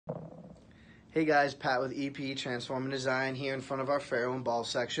Hey guys, Pat with EP Transform and Design here in front of our Farrow and Ball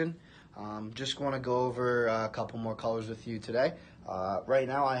section. Just want to go over a couple more colors with you today. Right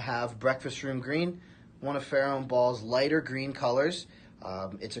now I have Breakfast Room Green, one of Farrow and Ball's lighter green colors.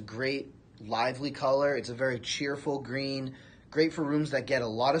 It's a great lively color. It's a very cheerful green, great for rooms that get a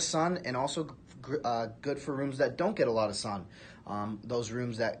lot of sun and also good for rooms that don't get a lot of sun. Those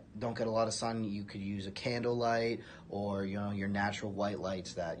rooms that don't get a lot of sun, you could use a candlelight or your natural white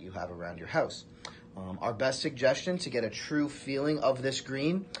lights that you have around your house. Our best suggestion to get a true feeling of this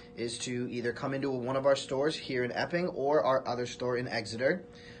green is to either come into one of our stores here in Epping or our other store in Exeter.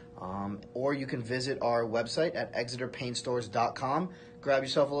 Or you can visit our website at exeterpaintstores.com, grab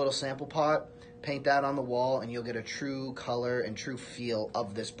yourself a little sample pot, paint that on the wall, and you'll get a true color and true feel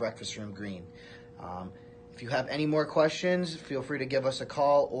of this breakfast room green. If you have any more questions, feel free to give us a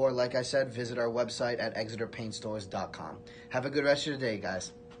call or, like I said, visit our website at exeterpaintstores.com. Have a good rest of your day,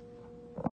 guys.